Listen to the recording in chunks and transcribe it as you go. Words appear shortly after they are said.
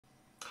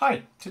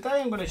Hi,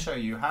 today I'm going to show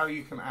you how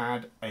you can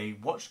add a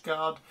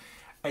WatchGuard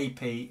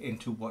AP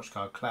into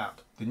WatchGuard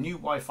Cloud, the new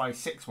Wi-Fi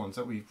 6 ones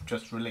that we've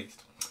just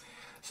released.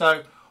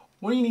 So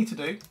what you need to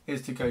do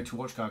is to go to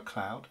WatchGuard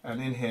Cloud, and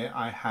in here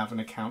I have an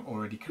account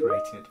already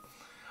created.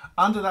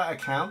 Under that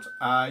account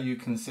you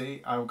can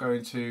see I'll go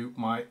into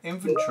my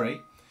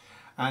inventory,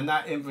 and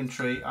that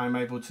inventory I'm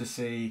able to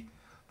see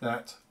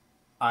that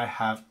I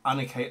have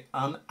unallocated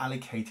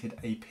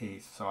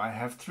APs. So I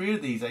have 3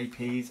 of these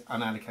APs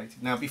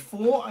unallocated. Now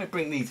before I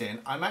bring these in,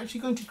 I'm actually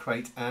going to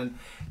create a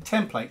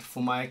template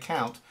for my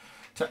account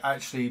to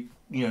actually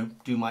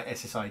do my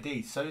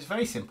SSID. So it's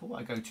very simple.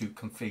 I go to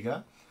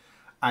Configure,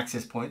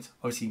 Access Points,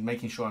 obviously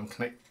making sure I'm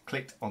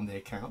clicked on the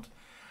account.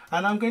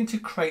 And I'm going to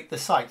create the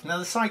site. Now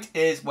the site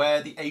is where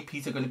the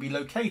APs are going to be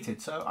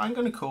located. So I'm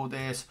going to call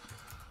this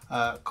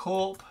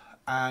Corp,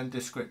 and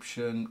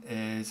description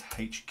is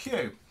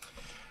HQ.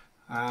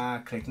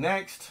 Click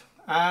next,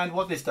 and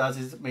what this does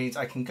is it means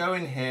I can go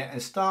in here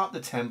and start the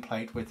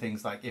template with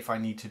things like if I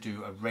need to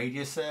do a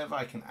radio server,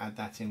 I can add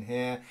that in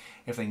here.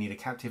 If they need a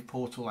captive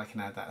portal, I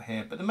can add that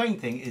here. But the main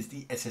thing is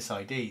the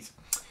SSIDs.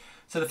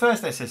 So the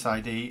first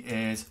SSID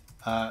is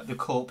the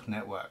Corp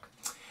network.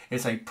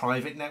 It's a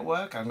private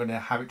network. I'm going to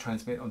have it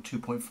transmit on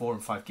 2.4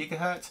 and 5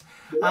 gigahertz,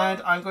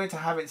 and I'm going to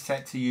have it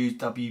set to use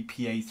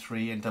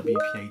WPA3 and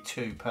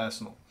WPA2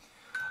 personal.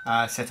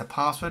 Set a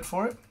password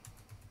for it.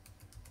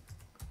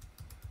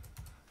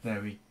 There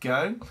we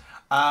go.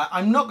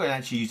 I'm not going to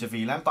actually use a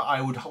VLAN, but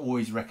I would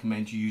always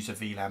recommend you use a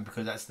VLAN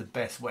because that's the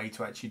best way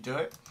to actually do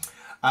it.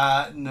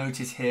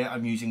 Notice here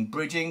I'm using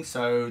bridging,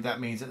 so that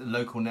means that the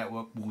local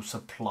network will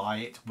supply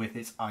it with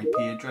its IP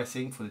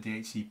addressing for the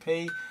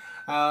DHCP.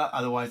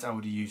 Otherwise I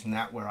would use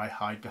NAT, where I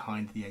hide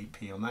behind the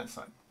AP on that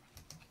side.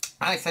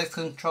 Access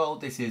control,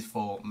 this is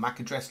for MAC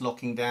address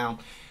locking down.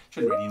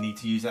 Shouldn't really need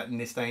to use that in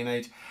this day and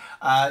age.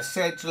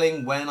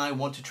 Scheduling when I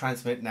want to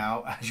transmit.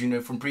 Now, as you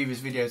know from previous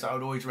videos, I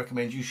would always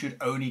recommend you should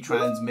only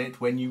transmit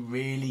when you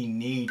really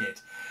need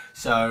it.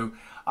 So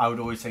I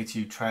would always say to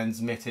you,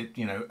 transmit it,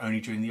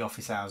 only during the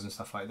office hours and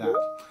stuff like that.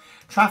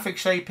 Traffic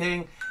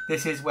shaping,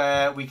 this is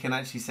where we can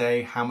actually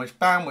say how much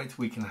bandwidth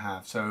we can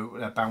have. So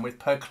bandwidth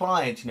per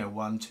client,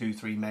 1, 2,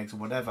 3 megs or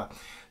whatever.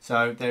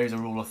 So there is a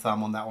rule of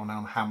thumb on that one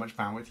on how much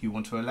bandwidth you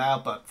want to allow.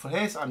 But for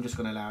this, I'm just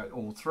going to allow it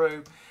all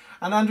through.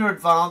 And under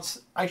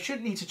advanced, I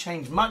shouldn't need to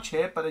change much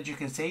here, but as you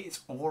can see,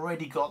 it's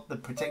already got the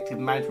protective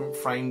management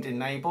frame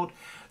enabled.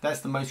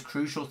 That's the most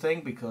crucial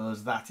thing,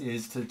 because that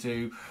is to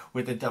do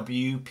with the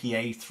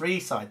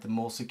WPA3 side, the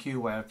more secure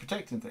way of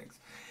protecting things.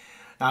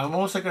 Now I'm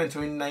also going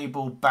to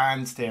enable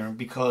band steering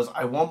because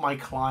I want my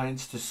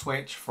clients to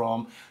switch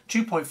from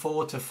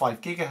 2.4 to 5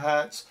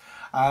 gigahertz,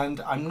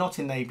 and I'm not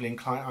enabling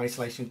client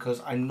isolation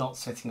because I'm not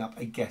setting up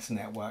a guest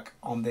network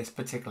on this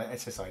particular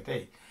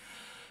SSID.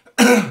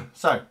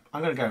 So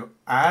I'm going to go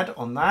add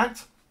on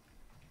that.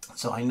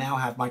 So I now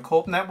have my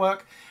Corp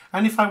network,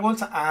 and if I want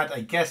to add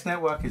a guest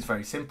network, it's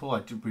very simple. I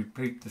do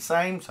repeat the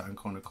same, so I'm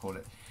going to call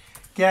it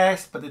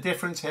guest, but the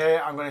difference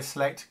here, I'm going to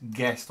select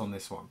guest on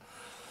this one.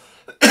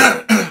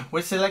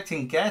 With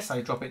selecting guest,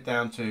 I drop it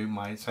down to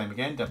my same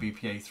again,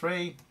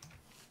 WPA3,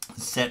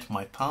 set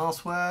my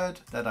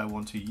password that I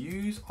want to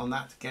use on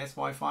that guest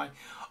Wi-Fi.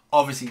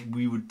 Obviously,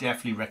 we would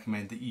definitely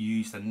recommend that you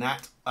use the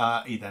NAT,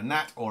 either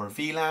NAT or a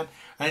VLAN,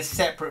 and a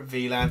separate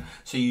VLAN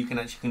so you can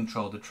actually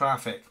control the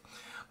traffic.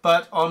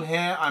 But on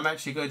here, I'm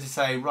actually going to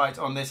say, right,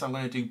 on this, I'm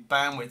going to do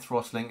bandwidth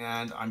throttling,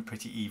 and I'm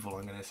pretty evil.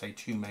 I'm going to say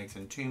 2 megs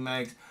and 2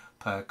 megs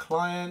per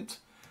client.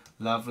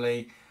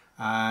 Lovely.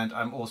 And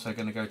I'm also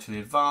going to go to the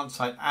advanced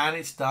side, and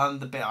it's done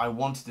the bit I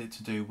wanted it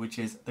to do, which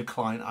is the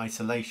client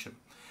isolation.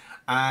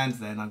 And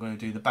then I'm going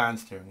to do the band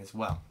steering as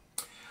well.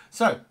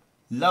 So,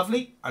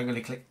 lovely. I'm going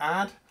to click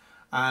add.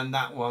 And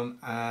that one,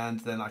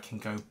 and then I can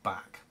go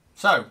back.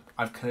 So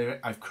I've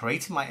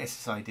created my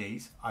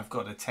SSIDs. I've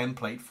got a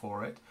template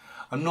for it.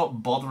 I'm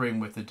not bothering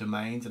with the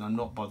domains, and I'm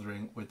not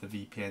bothering with the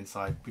VPN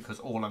side, because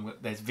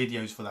there's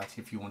videos for that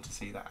if you want to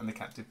see that, and the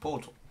captive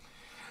portal.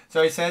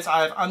 So it says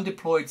I have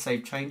undeployed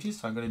save changes,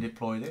 so I'm going to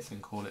deploy this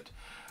and call it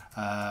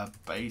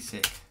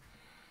basic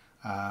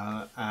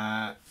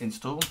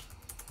install.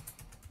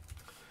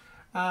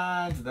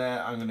 And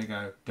there I'm going to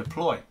go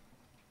deploy.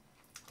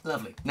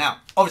 Lovely. Now,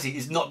 obviously,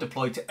 it's not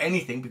deployed to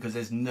anything because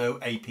there's no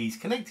APs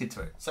connected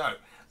to it. So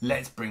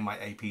let's bring my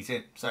APs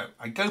in. So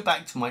I go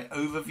back to my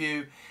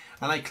overview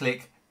and I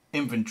click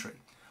inventory.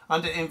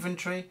 Under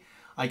inventory,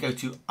 I go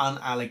to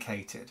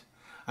unallocated.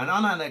 And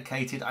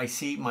unallocated, I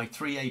see my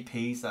 3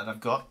 APs that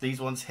I've got.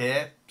 These ones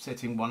here,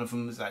 sitting, one of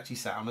them is actually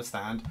sat on a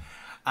stand.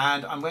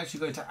 And I'm actually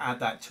going to add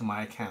that to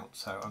my account.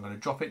 So I'm going to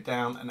drop it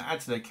down and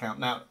add to the account.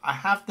 Now, I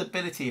have the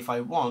ability, if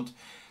I want,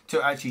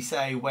 to actually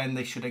say when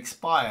they should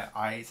expire.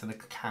 It's an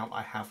account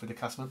I have with the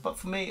customer, but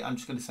for me, I'm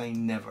just going to say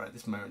never at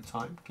this moment in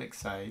time. Click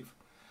save,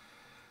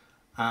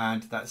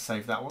 and that's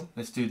saved that one.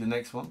 Let's do the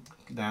next one.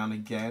 Down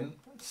again,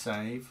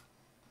 save,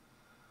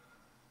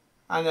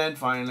 and then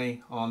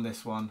finally on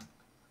this one,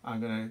 I'm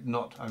going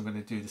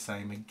to do the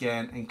same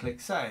again and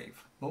click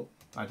save. Oh,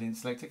 I didn't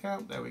select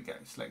account. There we go.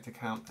 Select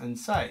account and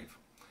save.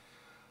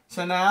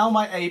 So now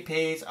my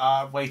APs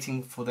are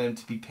waiting for them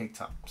to be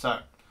picked up. So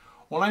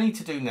all I need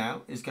to do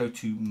now is go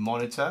to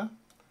Monitor,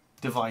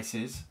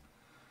 Devices,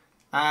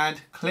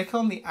 and click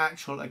on the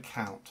actual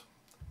account.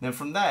 Then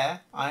from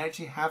there, I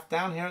actually have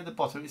down here at the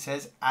bottom, it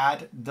says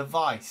Add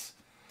Device.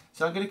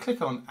 So I'm going to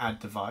click on Add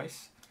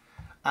Device.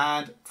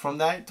 And from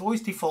there, it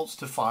always defaults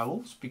to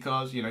firewalls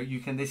because, you know,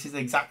 this is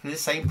exactly the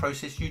same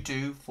process you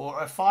do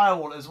for a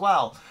firewall as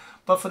well.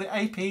 But for the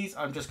APs,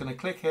 I'm just going to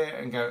click here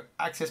and go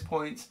Access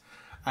Points.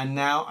 And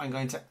now I'm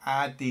going to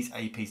add these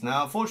APs.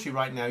 Now, unfortunately,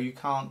 right now, you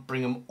can't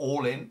bring them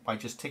all in by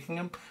just ticking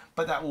them,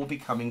 but that will be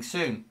coming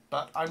soon.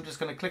 But I'm just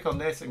going to click on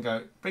this and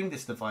go, bring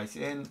this device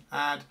in,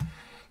 add.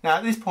 Now,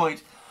 at this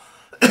point,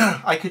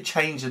 I could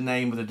change the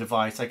name of the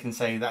device. I can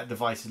say that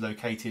device is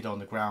located on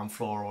the ground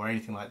floor or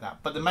anything like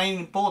that. But the main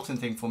important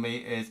thing for me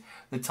is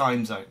the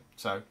time zone.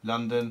 So,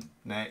 London,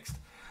 next.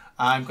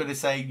 I'm going to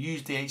say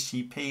use the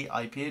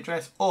DHCP IP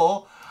address,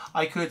 or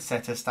I could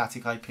set a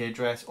static IP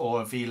address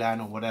or a VLAN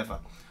or whatever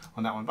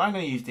on that one. But I'm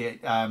going to use the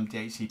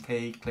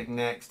DHCP, click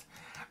next.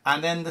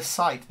 And then the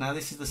site. Now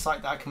this is the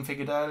site that I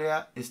configured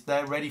earlier. It's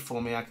there ready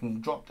for me. I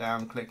can drop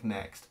down, click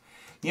next.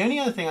 The only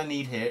other thing I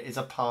need here is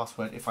a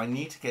password if I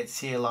need to get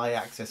CLI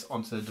access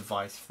onto the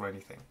device for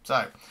anything.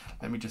 So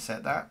let me just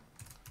set that.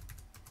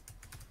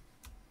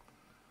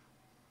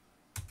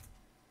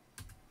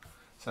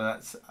 So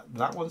that's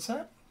that one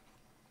set.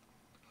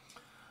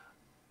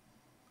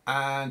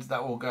 And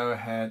that will go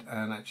ahead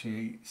and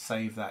actually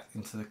save that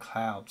into the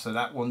cloud. So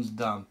that one's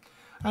done.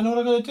 And all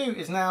I'm going to do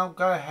is now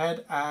go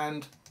ahead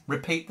and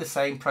repeat the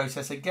same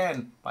process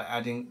again by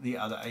adding the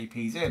other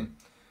APs in.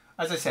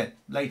 As I said,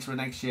 later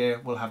next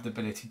year, we'll have the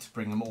ability to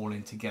bring them all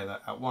in together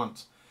at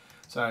once.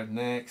 So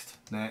next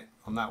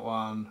on that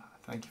one,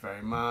 thank you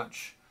very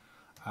much.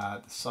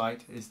 The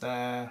site is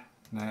there,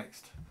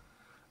 next,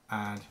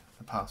 and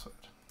the password.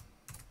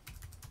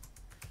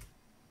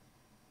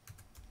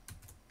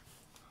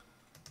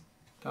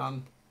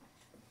 Done.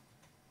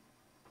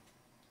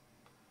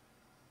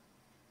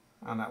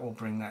 And that will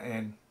bring that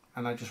in.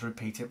 And I just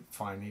repeat it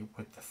finally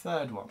with the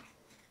third one.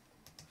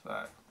 So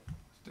let's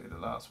do the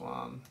last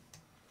one.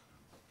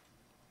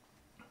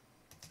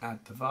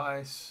 Add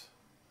device.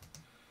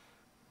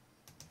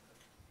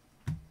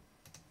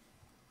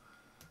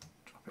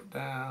 Drop it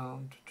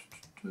down.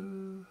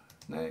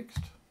 Next.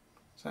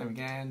 Same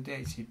again.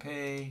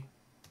 DHCP.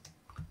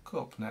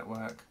 Corp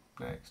network.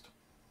 Next.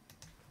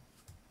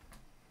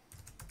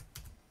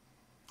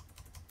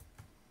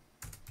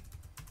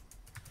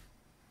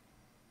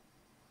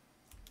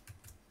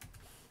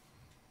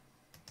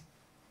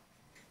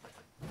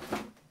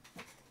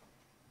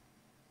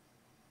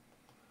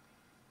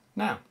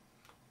 Now,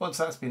 once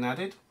that's been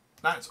added,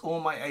 that's all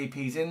my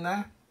APs in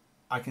there.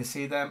 I can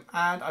see them,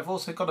 and I've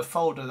also got a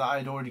folder that I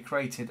had already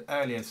created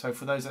earlier. So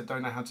for those that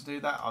don't know how to do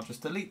that, I'll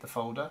just delete the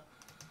folder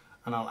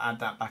and I'll add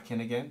that back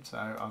in again. So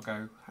I'll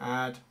go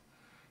add,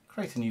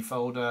 create a new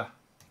folder,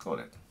 call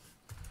it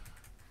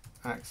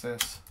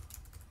access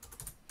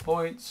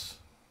points,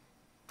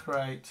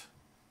 create,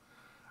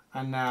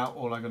 and now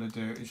all I'm going to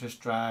do is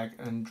just drag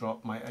and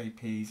drop my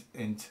APs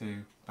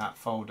into that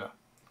folder.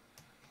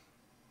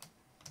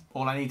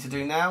 All I need to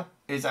do now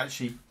is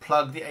actually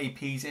plug the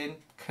APs in,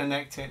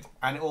 connect it,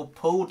 and it will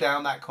pull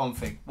down that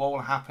config. What will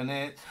happen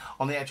is,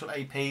 on the actual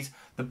APs,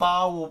 the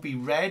bar will be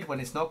red when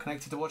it's not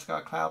connected to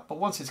WatchGuard Cloud, but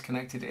once it's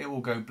connected, it will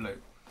go blue.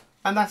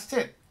 And that's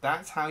it.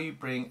 That's how you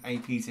bring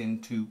APs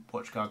into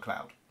WatchGuard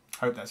Cloud.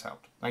 Hope that's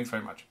helped. Thanks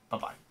very much.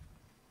 Bye-bye.